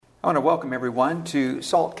I want to welcome everyone to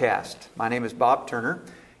SaltCast. My name is Bob Turner,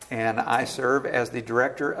 and I serve as the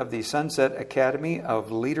director of the Sunset Academy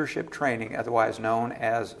of Leadership Training, otherwise known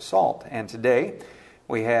as SALT. And today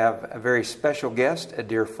we have a very special guest, a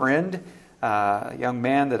dear friend, a young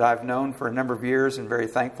man that I've known for a number of years and very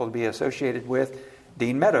thankful to be associated with,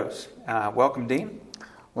 Dean Meadows. Welcome, Dean.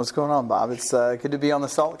 What's going on, Bob? It's good to be on the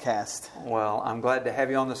SaltCast. Well, I'm glad to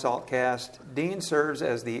have you on the SaltCast. Dean serves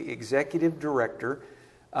as the executive director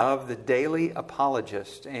of the Daily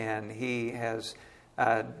Apologist, and he has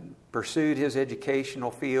pursued his educational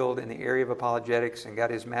field in the area of apologetics and got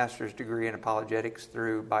his master's degree in apologetics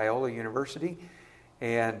through Biola University,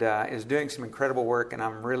 and is doing some incredible work, and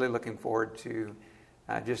I'm really looking forward to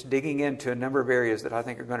just digging into a number of areas that I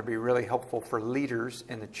think are going to be really helpful for leaders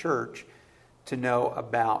in the church to know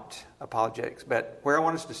about apologetics. But where I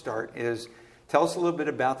want us to start is tell us a little bit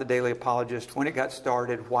about the Daily Apologist, when it got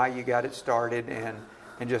started, why you got it started, and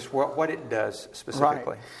just what it does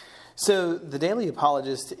specifically. Right. So the Daily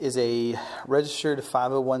Apologist is a registered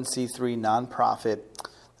 501c3 nonprofit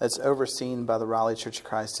that's overseen by the Raleigh Church of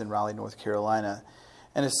Christ in Raleigh, North Carolina.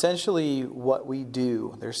 And essentially what we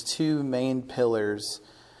do, there's two main pillars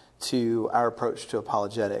to our approach to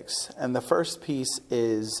apologetics. And the first piece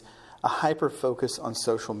is a hyper-focus on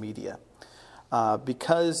social media.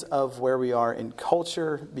 Because of where we are in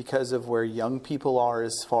culture, because of where young people are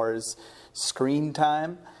as far as screen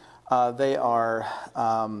time, they are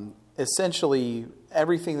essentially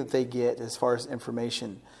everything that they get as far as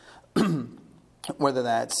information, whether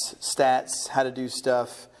that's stats, how to do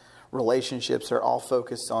stuff, relationships, are all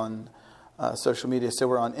focused on social media. So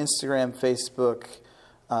we're on Instagram, Facebook,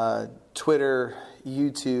 Twitter,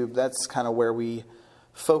 YouTube. That's kind of where we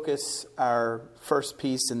focus our first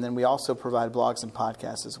piece, and then we also provide blogs and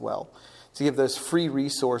podcasts as well. To give those free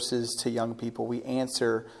resources to young people, we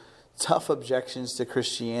answer tough objections to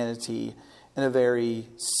Christianity in a very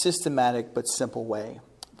systematic but simple way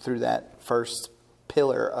through that first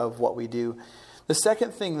pillar of what we do. The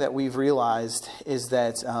second thing that we've realized is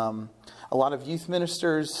that a lot of youth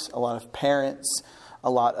ministers, a lot of parents,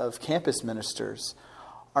 a lot of campus ministers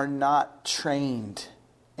are not trained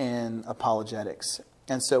in apologetics.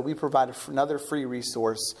 And so we provide another free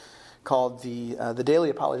resource called the Daily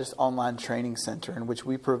Apologist Online Training Center, in which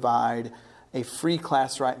we provide a free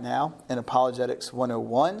class right now in Apologetics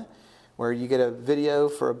 101, where you get a video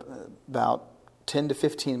for about 10 to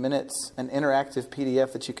 15 minutes, an interactive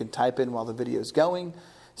PDF that you can type in while the video is going,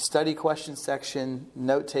 study question section,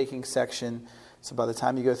 note-taking section. So by the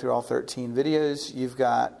time you go through all 13 videos, you've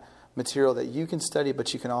got material that you can study,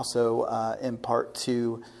 but you can also impart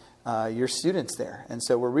to your students there. And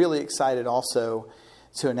so we're really excited also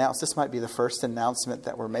to announce, this might be the first announcement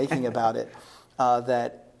that we're making about it,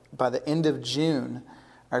 that by the end of June,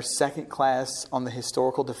 our second class on the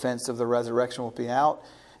historical defense of the resurrection will be out,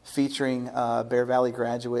 featuring Bear Valley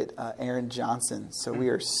graduate Aaron Johnson. So we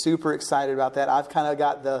are super excited about that. I've kind of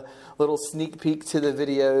got the little sneak peek to the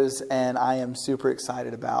videos, and I am super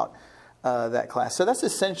excited about that class. So that's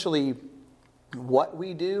essentially what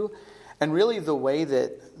we do. And really the way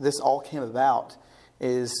that this all came about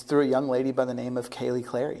is through a young lady by the name of Kaylee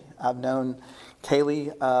Clary. I've known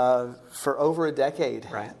Kaylee for over a decade.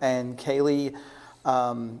 Right. And Kaylee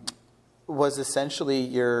was essentially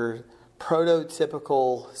your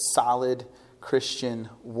prototypical solid Christian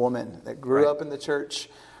woman that grew up in the church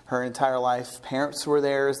her entire life. Parents were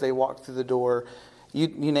there as they walked through the door. You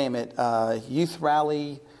name it. Youth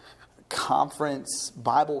rally, conference,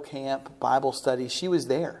 Bible camp, Bible study. She was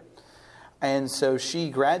there. And so she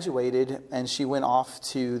graduated and she went off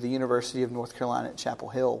to the University of North Carolina at Chapel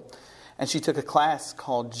Hill. And she took a class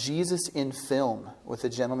called Jesus in Film with a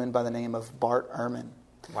gentleman by the name of Bart Ehrman.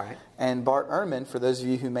 Right. And Bart Ehrman, for those of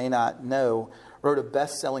you who may not know, wrote a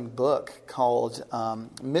best-selling book called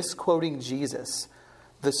Misquoting Jesus,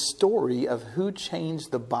 the story of who changed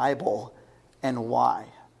the Bible and why.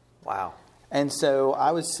 Wow. And so I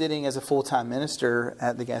was sitting as a full-time minister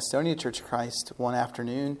at the Gastonia Church of Christ one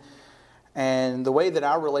afternoon. And the way that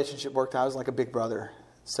our relationship worked, I was like a big brother.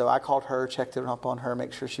 So I called her, checked it up on her,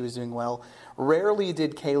 make sure she was doing well. Rarely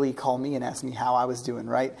did Kaylee call me and ask me how I was doing,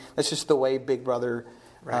 right? That's just the way big brother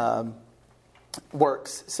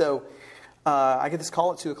works. So I get this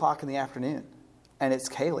call at 2 o'clock in the afternoon, and it's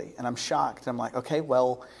Kaylee. And I'm shocked. I'm like, okay,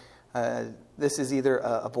 well, this is either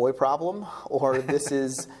a boy problem or this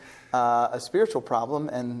is a spiritual problem.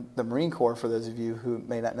 And the Marine Corps, for those of you who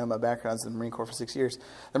may not know my background, is in the Marine Corps for 6 years.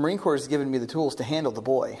 The Marine Corps has given me the tools to handle the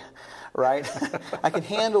boy, right? I can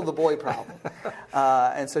handle the boy problem.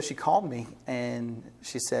 And so she called me and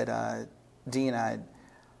she said, Dean,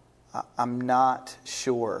 I'm not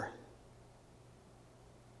sure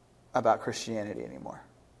about Christianity anymore.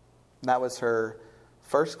 That was her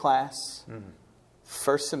first class,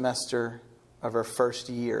 first semester of her first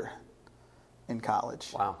year in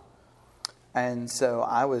college. Wow. And so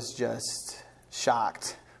I was just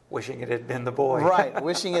shocked. Wishing it had been the boy. Right.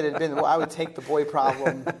 Wishing it had been. Well, I would take the boy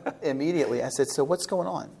problem immediately. I said, so what's going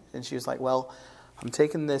on? And she was like, well, I'm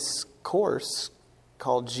taking this course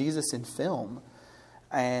called Jesus in Film.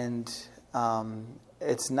 And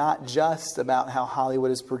it's not just about how Hollywood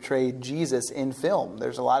has portrayed Jesus in film.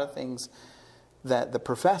 There's a lot of things that the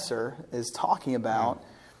professor is talking about.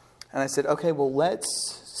 And I said, okay, well, let's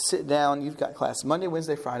sit down. You've got class Monday,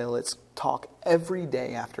 Wednesday, Friday. Let's talk every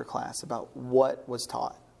day after class about what was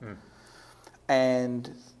taught.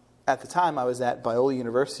 And at the time, I was at Biola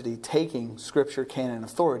University taking Scripture, Canon, and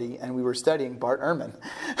Authority, and we were studying Bart Ehrman.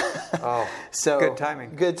 Oh, so good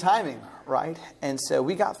timing. Good timing, right? And so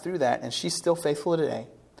we got through that, and she's still faithful today.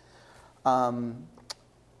 But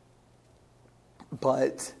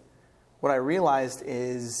what I realized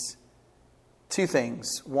is two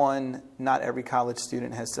things. One, not every college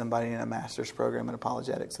student has somebody in a master's program in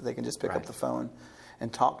apologetics that they can just pick up the phone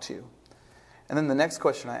and talk to. And then the next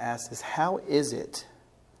question I asked is, how is it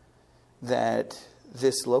that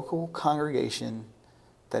this local congregation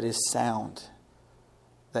that is sound,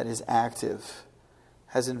 that is active,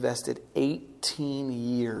 has invested 18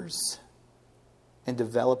 years in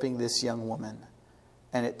developing this young woman,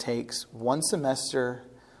 and it takes one semester,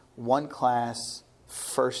 one class,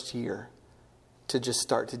 first year to just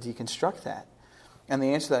start to deconstruct that? And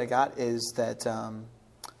the answer that I got is that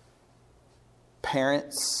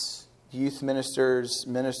parents, youth ministers,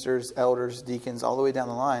 elders, deacons, all the way down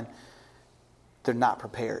the line, they're not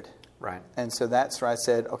prepared. Right. And so that's where I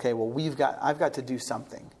said, okay, well, I've got to do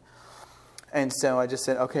something. And so I just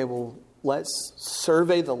said, okay, well, let's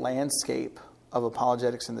survey the landscape of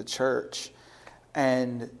apologetics in the church,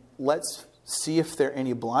 and let's see if there are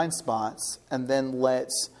any blind spots, and then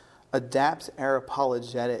let's adapt our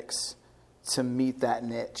apologetics to meet that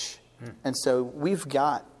niche. And so we've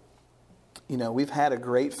had a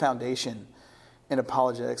great foundation in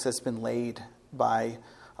apologetics that's been laid by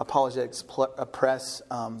Apologetics Press,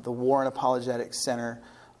 the Warren Apologetics Center,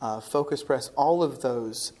 Focus Press. All of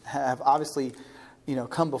those have obviously,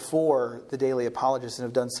 come before the Daily Apologist and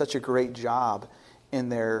have done such a great job in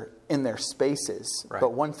their spaces. Right.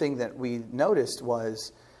 But one thing that we noticed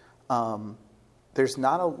was there's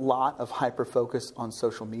not a lot of hyper-focus on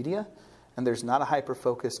social media, and there's not a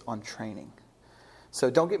hyper-focus on training. So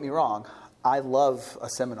don't get me wrong, I love a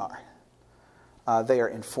seminar. They are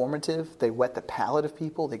informative. They whet the palate of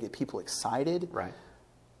people. They get people excited. Right.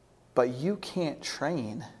 But you can't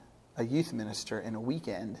train a youth minister in a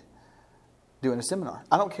weekend doing a seminar.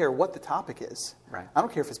 I don't care what the topic is. Right. I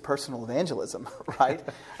don't care if it's personal evangelism, right?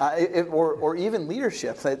 Or even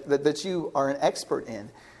leadership that you are an expert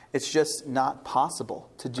in. It's just not possible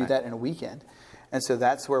to do that in a weekend. And so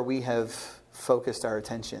that's where we have focused our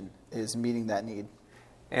attention, is meeting that need.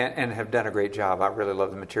 And have done a great job. I really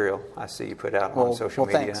love the material I see you put out on social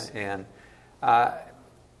media. Thanks. And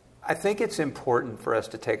I think it's important for us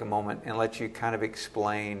to take a moment and let you kind of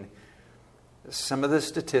explain some of the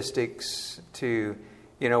statistics to,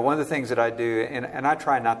 one of the things that I do, and I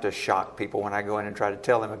try not to shock people when I go in and try to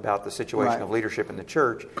tell them about the situation of leadership in the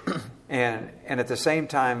church. And at the same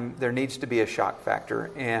time, there needs to be a shock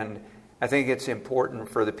factor. And I think it's important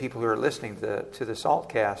for the people who are listening to the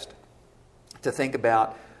Saltcast to think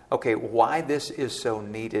about, okay, why this is so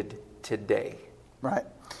needed today. Right.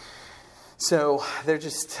 So there are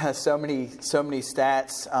just so many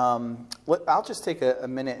stats. I'll just take a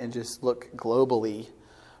minute and just look globally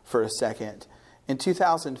for a second. In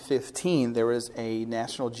 2015, there was a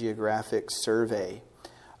National Geographic survey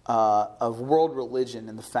of world religion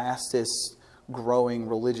and the fastest growing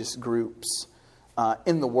religious groups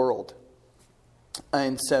in the world.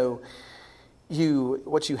 And so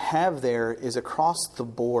what you have there is, across the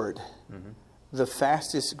board, the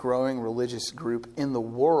fastest growing religious group in the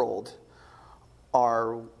world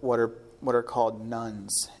are what are called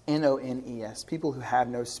nones, N-O-N-E-S, people who have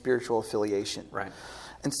no spiritual affiliation. Right.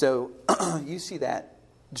 And so you see that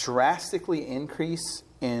drastically increase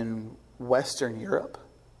in Western Europe,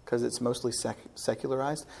 because it's mostly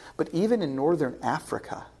secularized, but even in Northern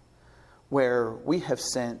Africa, where we have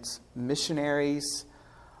sent missionaries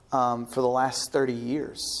for the last 30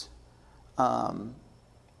 years.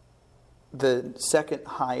 The second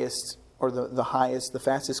highest, or the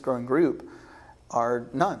fastest growing group, are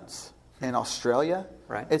nuns. In Australia,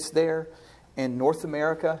 it's there. In North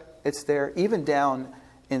America, it's there. Even down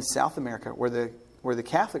in South America, where the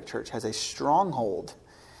Catholic Church has a stronghold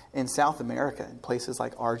in South America, in places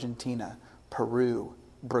like Argentina, Peru,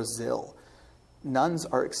 Brazil. Nuns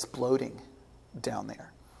are exploding down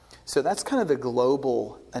there. So that's kind of the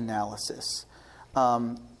global analysis.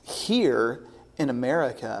 Here in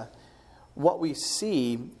America, what we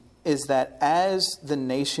see is that as the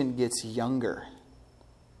nation gets younger,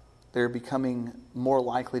 they're becoming more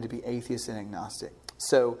likely to be atheist and agnostic.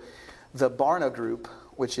 So the Barna Group,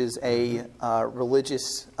 which is a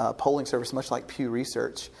religious polling service, much like Pew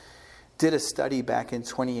Research, did a study back in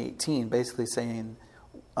 2018 basically saying,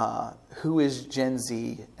 who is Gen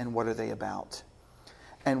Z and what are they about?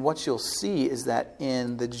 And what you'll see is that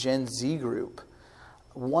in the Gen Z group,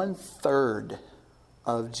 1/3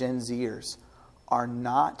 of Gen Zers are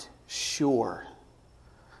not sure,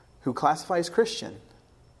 who classify as Christian,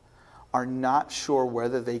 are not sure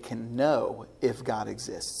whether they can know if God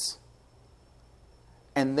exists.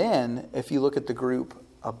 And then, if you look at the group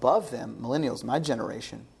above them, millennials, my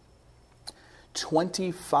generation,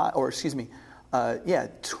 25%,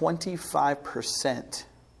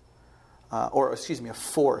 a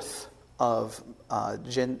fourth of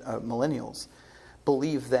millennials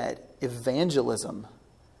believe that evangelism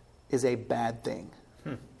is a bad thing.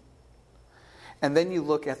 And then you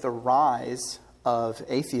look at the rise of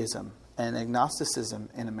atheism and agnosticism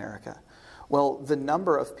in America. Well, the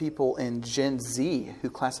number of people in Gen Z who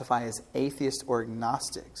classify as atheists or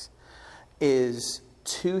agnostics is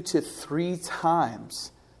 2 to 3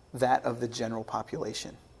 times that of the general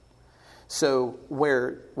population. So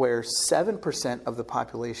where 7% of the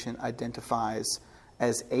population identifies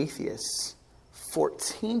as atheists,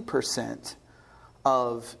 14%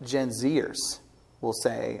 of Gen Zers will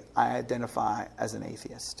say, I identify as an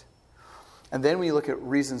atheist. And then when you look at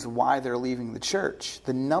reasons why they're leaving the church,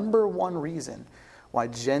 the number one reason why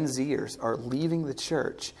Gen Zers are leaving the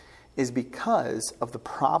church is because of the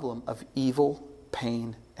problem of evil,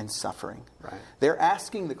 pain, and suffering. Right. They're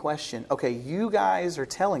asking the question, okay, you guys are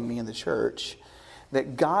telling me in the church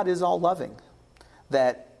that God is all loving,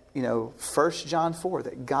 that, 1 John 4,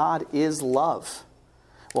 that God is love.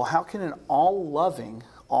 Well, how can an all-loving,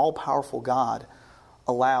 all-powerful God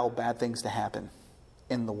allow bad things to happen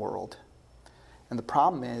in the world? And the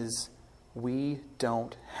problem is, we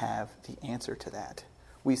don't have the answer to that.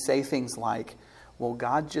 We say things like, well,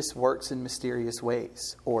 God just works in mysterious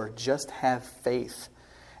ways, or just have faith.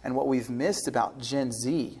 And what we've missed about Gen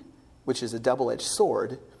Z, which is a double-edged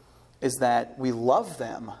sword, is that we love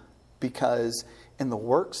them because in the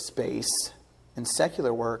workspace, in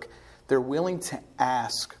secular work, they're willing to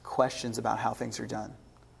ask questions about how things are done.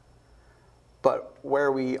 But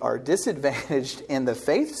where we are disadvantaged in the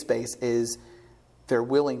faith space is they're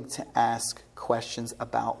willing to ask questions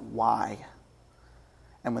about why.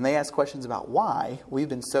 And when they ask questions about why, we've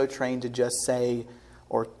been so trained to just say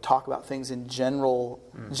or talk about things in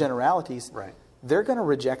generalities, right. They're going to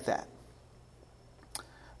reject that.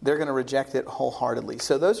 They're going to reject it wholeheartedly.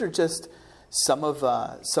 So those are just some of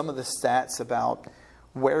the stats about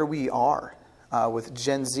where we are with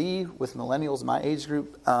Gen Z, with millennials, my age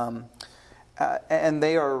group, and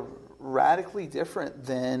they are radically different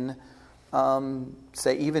than,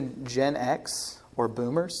 say, even Gen X or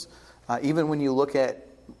Boomers. Even when you look at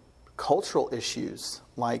cultural issues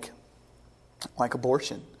like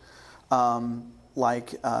abortion,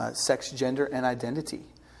 like sex, gender, and identity.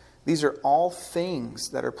 These are all things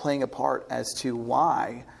that are playing a part as to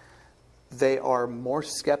why they are more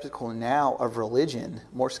skeptical now of religion,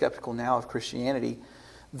 more skeptical now of Christianity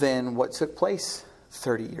than what took place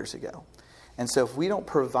 30 years ago. And so if we don't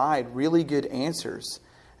provide really good answers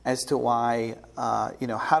as to why,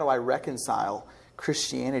 how do I reconcile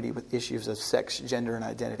Christianity with issues of sex, gender, and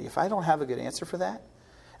identity? If I don't have a good answer for that,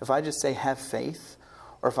 if I just say have faith,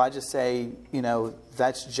 or if I just say,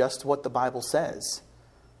 that's just what the Bible says,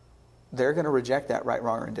 they're going to reject that right,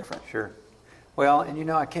 wrong, or indifferent. Sure. Well,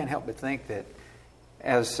 and I can't help but think that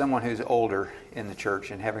as someone who's older in the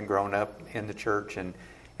church and having grown up in the church and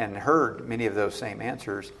heard many of those same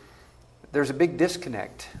answers, there's a big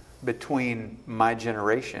disconnect between my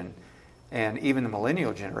generation and even the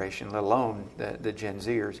millennial generation, let alone the Gen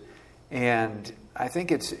Zers. And I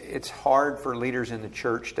think it's hard for leaders in the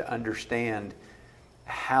church to understand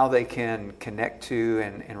how they can connect to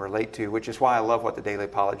and relate to, which is why I love what the Daily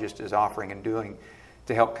Apologist is offering and doing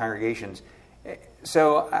to help congregations.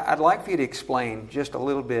 So I'd like for you to explain just a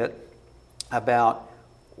little bit about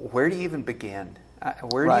where do you even begin?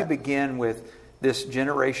 Where do you begin with this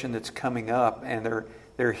generation that's coming up, and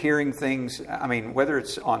they're hearing things, whether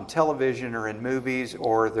it's on television or in movies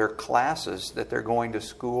or their classes that they're going to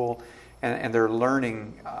school, and they're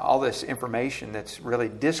learning all this information that's really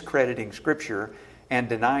discrediting Scripture and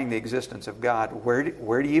denying the existence of God. Where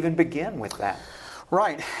do you even begin with that?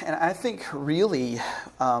 Right. And I think really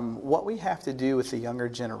what we have to do with the younger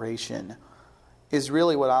generation is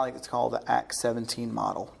really what I like to call the Acts 17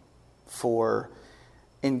 model for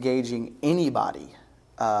engaging anybody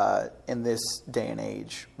in this day and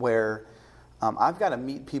age, where I've got to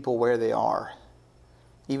meet people where they are,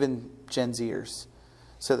 even Gen Zers,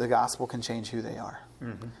 so the gospel can change who they are.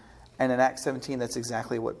 Mm-hmm. And in Acts 17, that's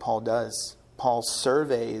exactly what Paul does. Paul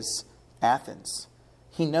surveys Athens.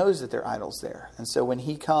 He knows that there are idols there. And so when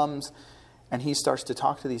he comes and he starts to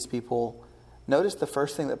talk to these people, notice the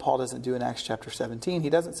first thing that Paul doesn't do in Acts chapter 17. He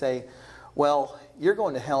doesn't say, well, you're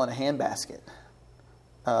going to hell in a handbasket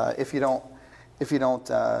if you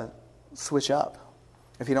don't switch up,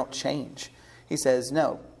 if you don't change. He says,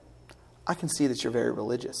 no, I can see that you're very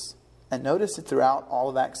religious. And notice that throughout all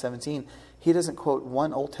of Acts 17, he doesn't quote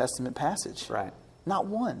one Old Testament passage. Right. Not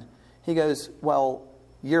one. He goes, well,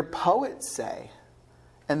 your poets say.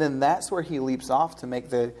 And then that's where he leaps off to make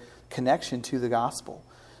the connection to the gospel.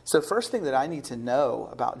 So first thing that I need to know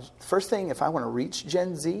about, first thing, if I want to reach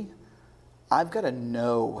Gen Z, I've got to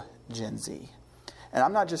know Gen Z. And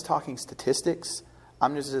I'm not just talking statistics.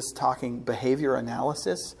 I'm just talking behavior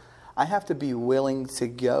analysis. I have to be willing to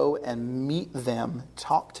go and meet them,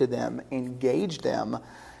 talk to them, engage them,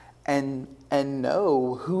 and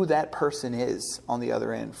know who that person is on the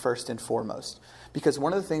other end, first and foremost. Because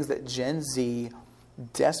one of the things that Gen Z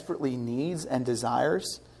desperately needs and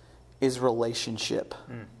desires is relationship.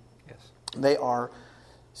 Yes. They are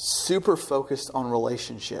super focused on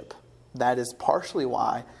relationship. That is partially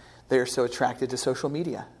why they are so attracted to social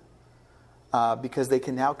media. Because they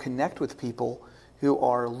can now connect with people who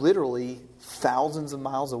are literally thousands of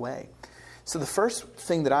miles away. So the first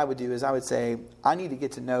thing that I would do is I would say, I need to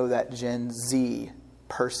get to know that Gen Z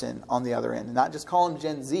person on the other end. And not just call them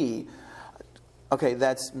Gen Z. Okay,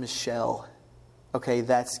 that's Michelle. Okay,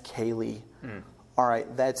 that's Kaylee. All right,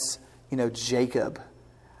 that's, Jacob.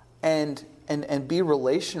 And be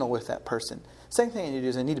relational with that person. Second thing I need to do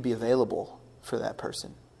is I need to be available for that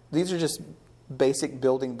person. These are just basic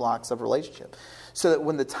building blocks of relationship. So that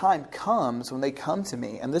when the time comes, when they come to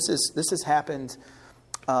me, and this has happened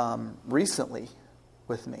recently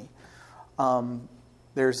with me.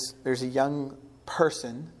 There's a young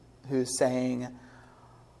person who's saying,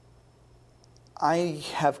 I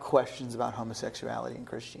have questions about homosexuality and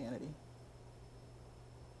Christianity.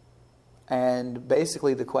 And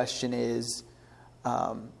basically the question is,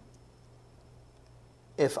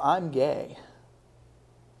 if I'm gay,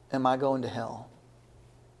 am I going to hell?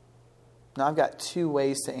 Now, I've got two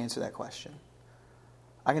ways to answer that question.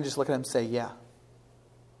 I can just look at him and say, yeah,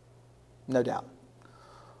 no doubt.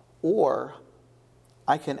 Or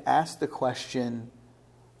I can ask the question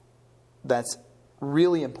that's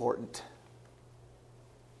really important,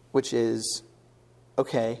 which is,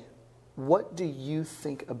 okay, what do you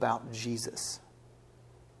think about Jesus?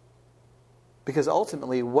 Because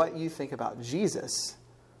ultimately, what you think about Jesus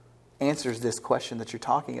answers this question that you're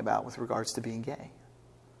talking about with regards to being gay.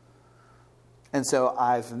 And so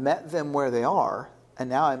I've met them where they are, and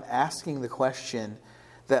now I'm asking the question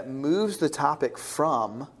that moves the topic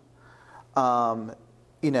from, that's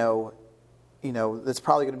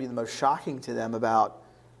probably going to be the most shocking to them about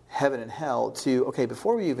heaven and hell, to, okay,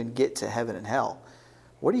 before we even get to heaven and hell,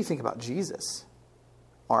 what do you think about Jesus?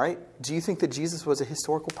 All right? Do you think that Jesus was a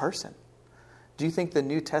historical person? Do you think the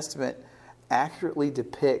New Testament accurately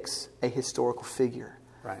depicts a historical figure?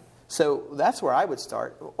 Right. So that's where I would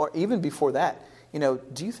start. Or even before that,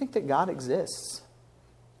 do you think that God exists?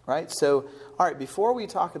 Right? So, all right, before we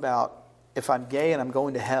talk about if I'm gay and I'm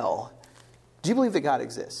going to hell, do you believe that God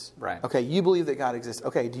exists? Right. Okay, you believe that God exists.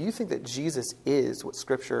 Okay, do you think that Jesus is what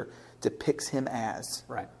Scripture depicts him as?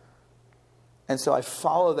 Right. And so I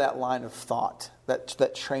follow that line of thought,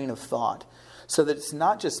 that train of thought, so that it's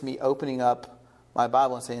not just me opening up my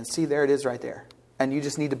Bible and saying, see, there it is right there. And you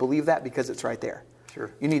just need to believe that because it's right there.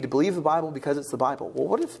 Sure. You need to believe the Bible because it's the Bible. Well,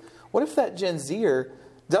 what if that Gen Zer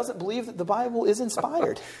doesn't believe that the Bible is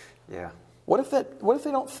inspired? Yeah. What if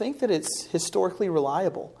they don't think that it's historically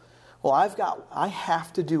reliable? Well, I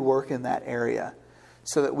have to do work in that area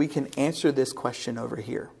so that we can answer this question over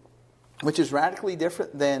here, which is radically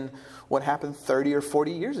different than what happened 30 or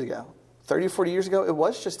 40 years ago. 30 or 40 years ago, it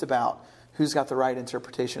was just about who's got the right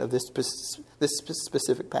interpretation of this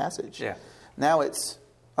specific passage. Yeah. Now it's,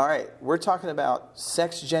 all right, we're talking about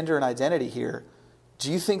sex, gender, and identity here.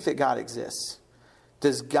 Do you think that God exists?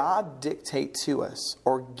 Does God dictate to us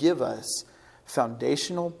or give us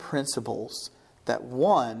foundational principles that,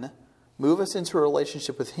 one, move us into a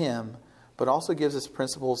relationship with Him, but also gives us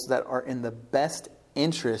principles that are in the best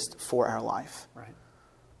interest for our life? Right.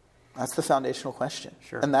 That's the foundational question.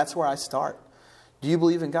 Sure. And that's where I start. Do you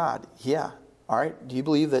believe in God? Yeah. All right. Do you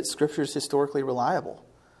believe that Scripture is historically reliable?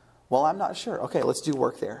 Well, I'm not sure. Okay, let's do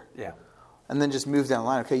work there. Yeah. And then just move down the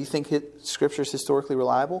line. Okay, you think Scripture is historically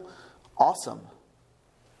reliable? Awesome.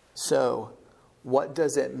 So, what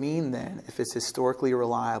does it mean then if it's historically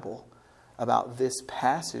reliable about this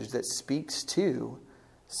passage that speaks to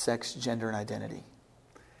sex, gender, and identity?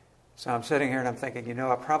 So I'm sitting here and I'm thinking,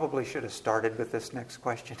 I probably should have started with this next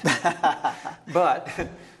question. But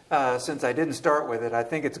since I didn't start with it, I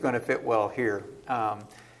think it's going to fit well here.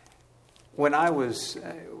 When I was,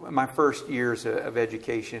 my first years of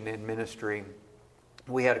education in ministry,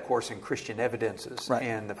 we had a course in Christian evidences. Right.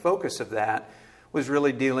 And the focus of that was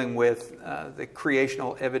really dealing with the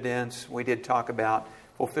creational evidence. We did talk about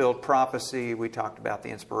fulfilled prophecy. We talked about the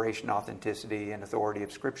inspiration, authenticity, and authority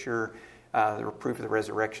of Scripture, the proof of the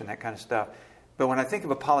resurrection, that kind of stuff. But when I think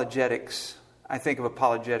of apologetics, I think of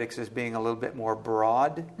apologetics as being a little bit more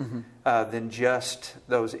broad than just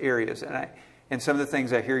those areas. And some of the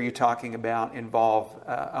things I hear you talking about involve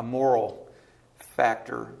a moral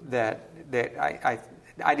factor that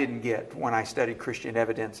I didn't get when I studied Christian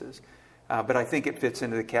evidences. But I think it fits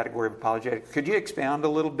into the category of apologetics. Could you expound a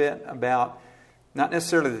little bit about not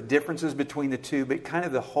necessarily the differences between the two, but kind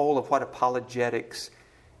of the whole of what apologetics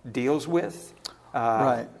deals with?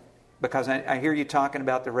 Right. Because I hear you talking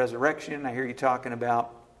about the resurrection. I hear you talking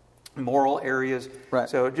about moral areas. Right.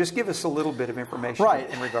 So just give us a little bit of information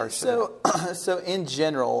in regards to that. So in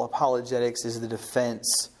general, apologetics is the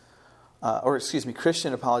defense,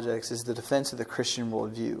 Christian apologetics is the defense of the Christian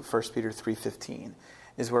worldview. 1 Peter 3:15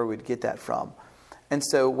 is where we'd get that from. And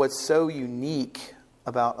so what's so unique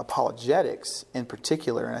about apologetics in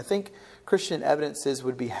particular, and I think Christian evidences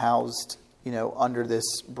would be housed, under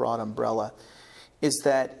this broad umbrella, is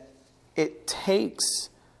that it takes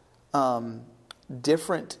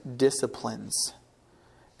different disciplines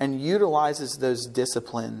and utilizes those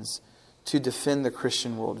disciplines to defend the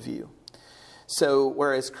Christian worldview. So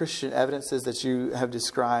whereas Christian evidences that you have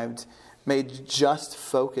described may just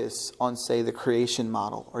focus on, say, the creation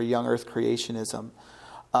model or young earth creationism,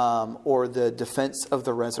 or the defense of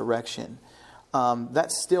the resurrection,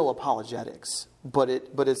 that's still apologetics, but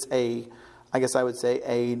it's a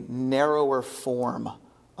narrower form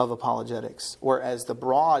of apologetics, whereas the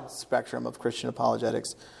broad spectrum of Christian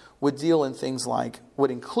apologetics would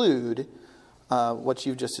include what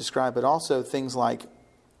you've just described, but also things like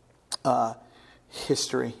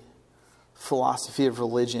history, philosophy of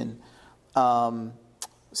religion.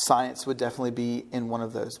 Science would definitely be in one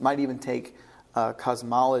of those. Might even take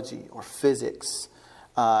cosmology or physics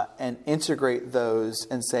and integrate those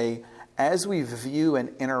and say, as we view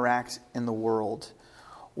and interact in the world,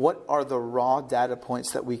 what are the raw data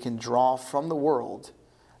points that we can draw from the world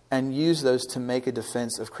and use those to make a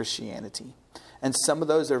defense of Christianity? And some of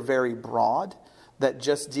those are very broad, that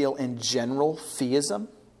just deal in general theism,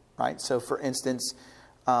 right? So for instance,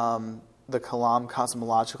 the Kalam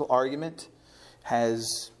cosmological argument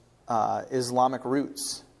has Islamic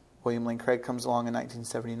roots. William Lane Craig comes along in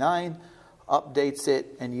 1979, updates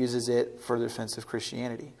it, and uses it for the defense of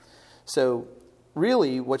Christianity. So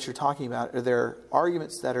really what you're talking about are there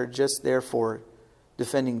arguments that are just there for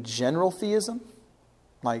defending general theism,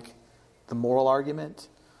 like the moral argument,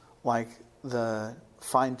 like the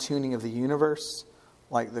fine-tuning of the universe,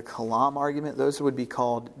 like the Kalam argument. Those would be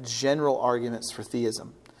called general arguments for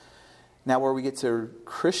theism. Now where we get to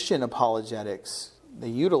Christian apologetics, they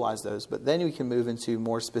utilize those, but then we can move into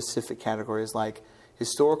more specific categories like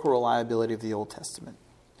historical reliability of the Old Testament,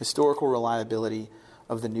 historical reliability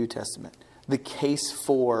of the New Testament, the case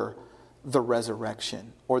for the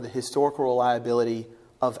resurrection, or the historical reliability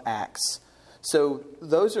of Acts. So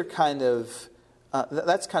those are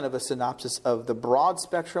that's kind of a synopsis of the broad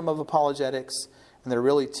spectrum of apologetics, and there are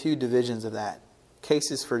really two divisions of that.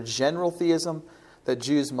 Cases for general theism that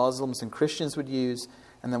Jews, Muslims, and Christians would use,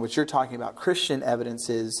 and then what you're talking about, Christian evidence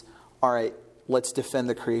is, all right, let's defend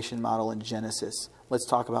the creation model in Genesis. Let's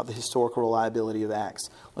talk about the historical reliability of Acts.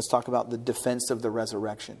 Let's talk about the defense of the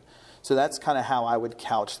resurrection. So that's kind of how I would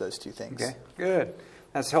couch those two things. Okay, good.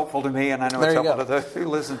 That's helpful to me, and I know it's helpful to those who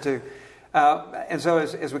listen to. And so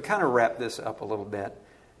as we kind of wrap this up a little bit,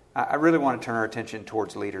 I really want to turn our attention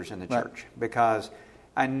towards leaders in the church, because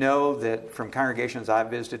I know that from congregations I've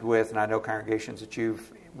visited with, and I know congregations that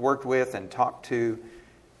you've worked with and talked to,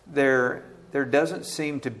 there doesn't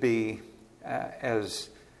seem to be as,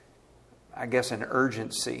 I guess, an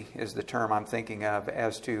urgency is the term I'm thinking of,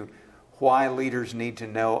 as to why leaders need to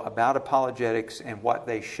know about apologetics and what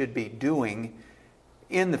they should be doing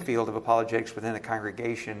in the field of apologetics within the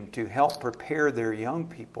congregation to help prepare their young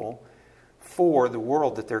people for the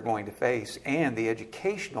world that they're going to face and the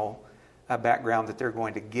educational background that they're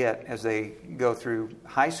going to get as they go through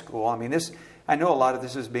high school. I mean, I know a lot of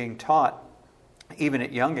this is being taught even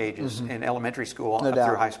at young ages in elementary school, up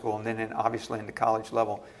through high school, and then obviously into college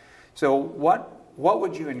level. So what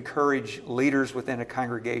would you encourage leaders within a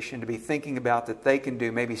congregation to be thinking about that they can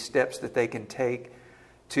do, maybe steps that they can take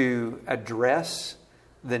to address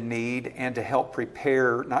the need and to help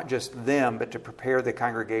prepare not just them, but to prepare the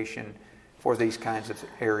congregation for these kinds of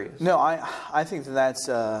areas? No, I think that's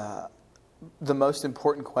the most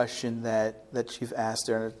important question that you've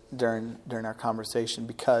asked during our conversation,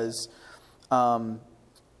 because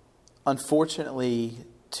unfortunately,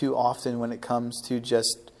 too often when it comes to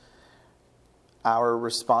just our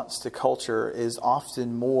response to culture is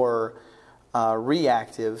often more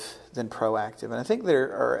reactive than proactive. And I think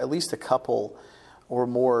there are at least a couple or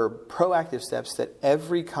more proactive steps that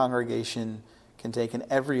every congregation can take and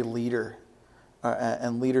every leader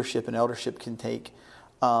and leadership and eldership can take.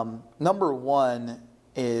 Number one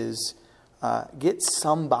is get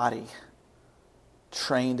somebody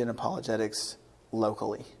trained in apologetics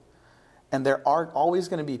locally. And there are always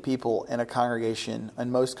going to be people in a congregation,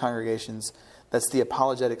 in most congregations, that's the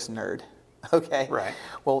apologetics nerd. Okay? Right.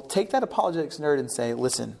 Well, take that apologetics nerd and say,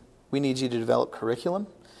 listen, we need you to develop curriculum,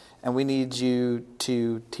 and we need you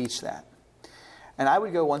to teach that. And I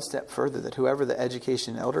would go one step further, that whoever the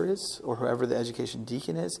education elder is, or whoever the education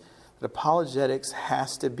deacon is, that apologetics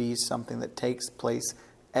has to be something that takes place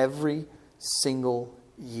every single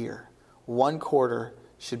year. 1 quarter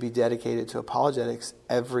should be dedicated to apologetics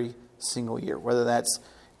every single year, whether that's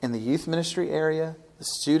in the youth ministry area, the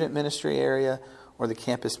student ministry area, or the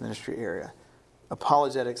campus ministry area.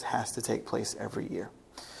 Apologetics has to take place every year.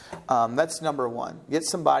 That's number one. Get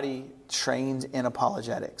somebody trained in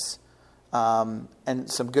apologetics. And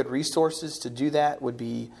some good resources to do that would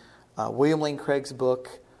be William Lane Craig's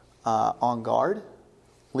book, On Guard,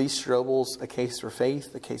 Lee Strobel's A Case for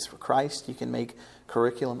Faith, A Case for Christ. You can make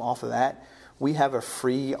curriculum off of that. We have a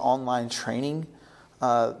free online training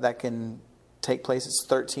that can take place. It's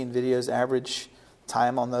 13 videos. Average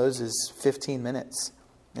time on those is 15 minutes.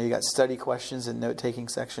 And you got study questions and note-taking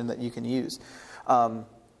section that you can use. I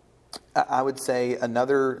would say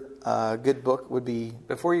another good book would be...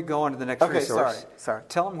 Before you go on to the next resource,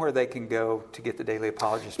 tell them where they can go to get the Daily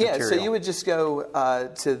Apologist material. Yeah, so you would just go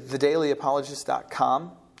to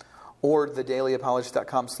thedailyapologist.com or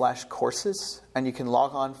thedailyapologist.com/courses, and you can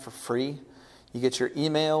log on for free. You get your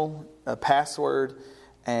email, a password,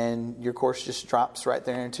 and your course just drops right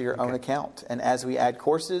there into your own account. And as we add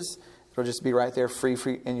courses, it'll just be right there free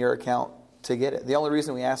in your account to get it. The only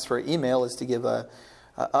reason we ask for an email is to give a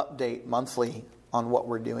update monthly on what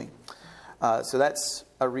we're doing. So that's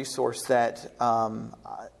a resource that I'm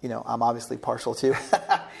obviously partial to.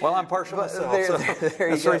 Well, I'm partial myself. That's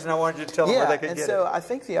the reason I wanted you to tell them where they could get it. And so I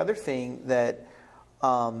think the other thing that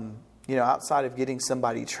outside of getting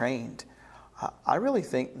somebody trained, I really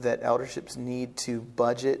think that elderships need to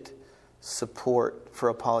budget support for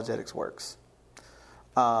apologetics works.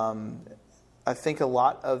 I think a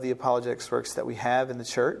lot of the apologetics works that we have in the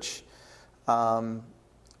church are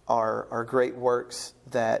great works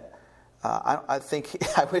that I think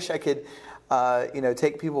I wish I could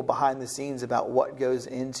take people behind the scenes about what goes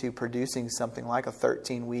into producing something like a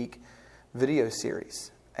 13-week video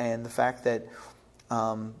series, and the fact that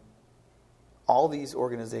all these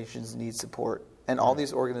organizations need support, and all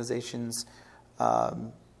these organizations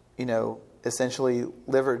essentially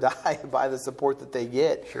live or die by the support that they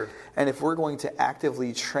get. Sure. And if we're going to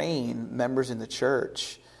actively train members in the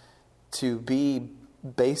church to be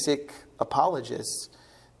basic apologists,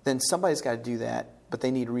 then somebody's got to do that, but they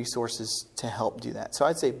need resources to help do that. So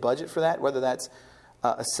I'd say budget for that, whether that's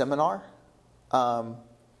a seminar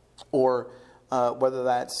or whether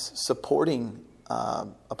that's supporting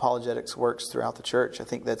apologetics works throughout the church. I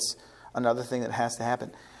think that's another thing that has to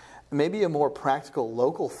happen. Maybe a more practical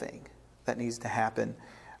local thing that needs to happen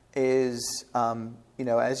is,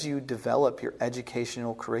 as you develop your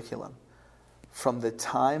educational curriculum, from the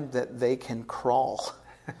time that they can crawl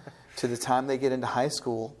to the time they get into high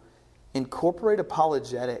school, incorporate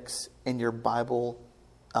apologetics in your Bible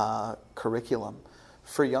curriculum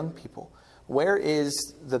for young people. Where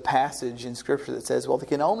is the passage in Scripture that says, well, they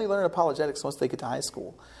can only learn apologetics once they get to high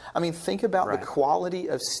school? I mean, think about the quality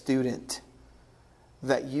of student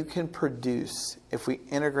that you can produce if we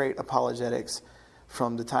integrate apologetics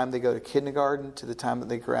from the time they go to kindergarten to the time that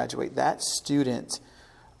they graduate. That student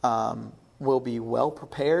will be well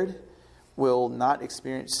prepared, will not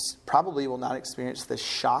experience the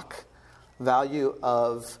shock value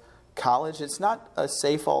of college. It's not a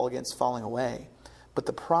safe fall against falling away, but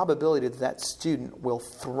the probability that student will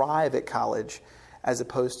thrive at college as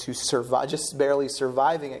opposed to just barely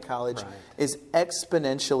surviving at college, Right. is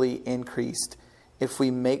exponentially increased if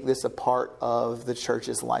we make this a part of the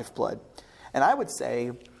church's lifeblood. And I would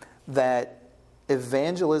say that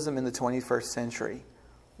evangelism in the 21st century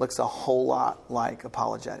looks a whole lot like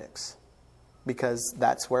apologetics, because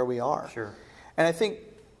that's where we are. Sure. And I think,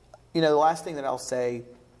 the last thing that I'll say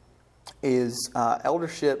is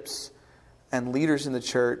elderships and leaders in the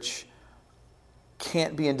church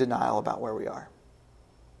can't be in denial about where we are.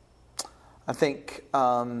 I think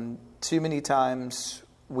too many times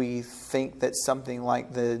we think that something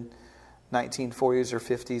like the 1940s or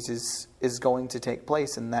 50s is going to take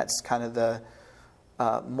place, and that's kind of the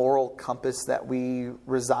moral compass that we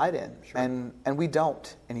reside in. Sure. And we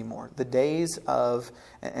don't anymore. The days of,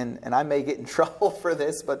 and I may get in trouble for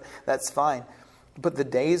this, but that's fine. But the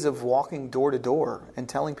days of walking door to door and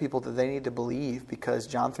telling people that they need to believe because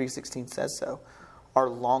John 3:16 says so are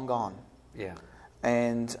long gone. Yeah.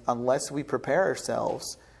 And unless we prepare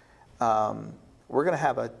ourselves, we're going to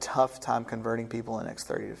have a tough time converting people in the next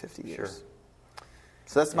 30 to 50 years. Sure.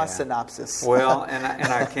 So that's my synopsis. Well, and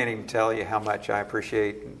I can't even tell you how much I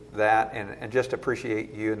appreciate that, and just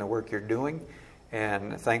appreciate you and the work you're doing,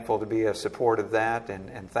 and thankful to be a support of that,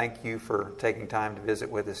 and thank you for taking time to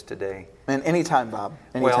visit with us today. And anytime, Bob.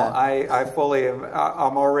 Anytime. Well, I fully am.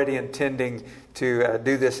 I'm already intending to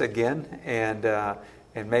do this again, and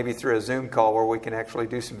maybe through a Zoom call where we can actually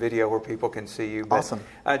do some video where people can see you. But, awesome.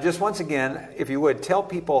 Just once again, if you would, tell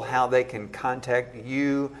people how they can contact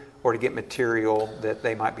you or to get material that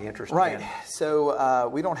they might be interested in. Right. So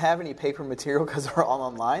we don't have any paper material because we're all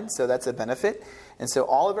online, so that's a benefit. And so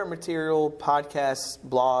all of our material, podcasts,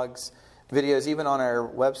 blogs, videos, even on our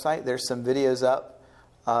website, there's some videos up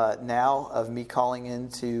now of me calling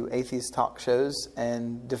into atheist talk shows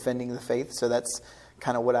and defending the faith. So that's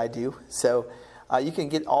kind of what I do. So you can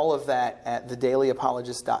get all of that at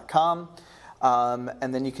thedailyapologist.com.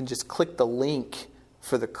 And then you can just click the link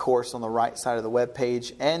for the course on the right side of the web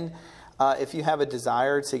page. And if you have a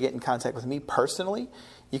desire to get in contact with me personally,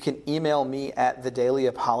 you can email me at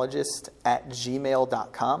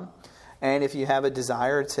thedailyapologist@gmail.com. And if you have a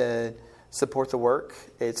desire to support the work,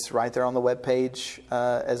 it's right there on the web page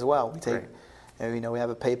as well. We take, we have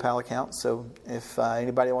a PayPal account, so if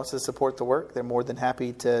anybody wants to support the work, they're more than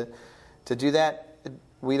happy to do that.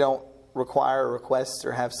 We don't require a request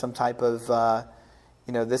or have some type of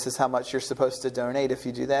this is how much you're supposed to donate. If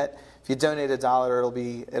you do that, if you donate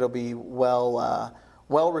 $1, it'll be well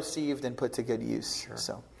received and put to good use. Sure.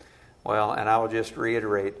 So, well, and I will just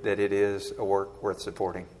reiterate that it is a work worth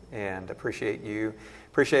supporting, and appreciate you.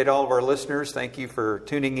 Appreciate all of our listeners. Thank you for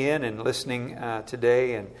tuning in and listening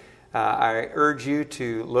today. And I urge you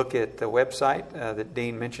to look at the website that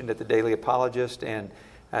Dean mentioned at the Daily Apologist and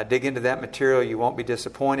dig into that material. You won't be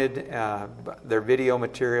disappointed. Their video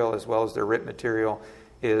material as well as their written material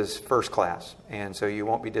is first class, and so you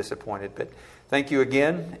won't be disappointed. But thank you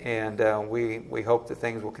again, and we hope that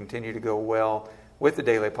things will continue to go well with the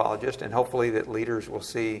Daily Apologist, and hopefully that leaders will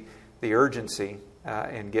see the urgency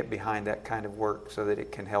and get behind that kind of work so that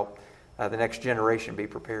it can help the next generation be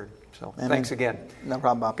prepared. So Thanks again. No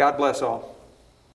problem, Bob. God bless all.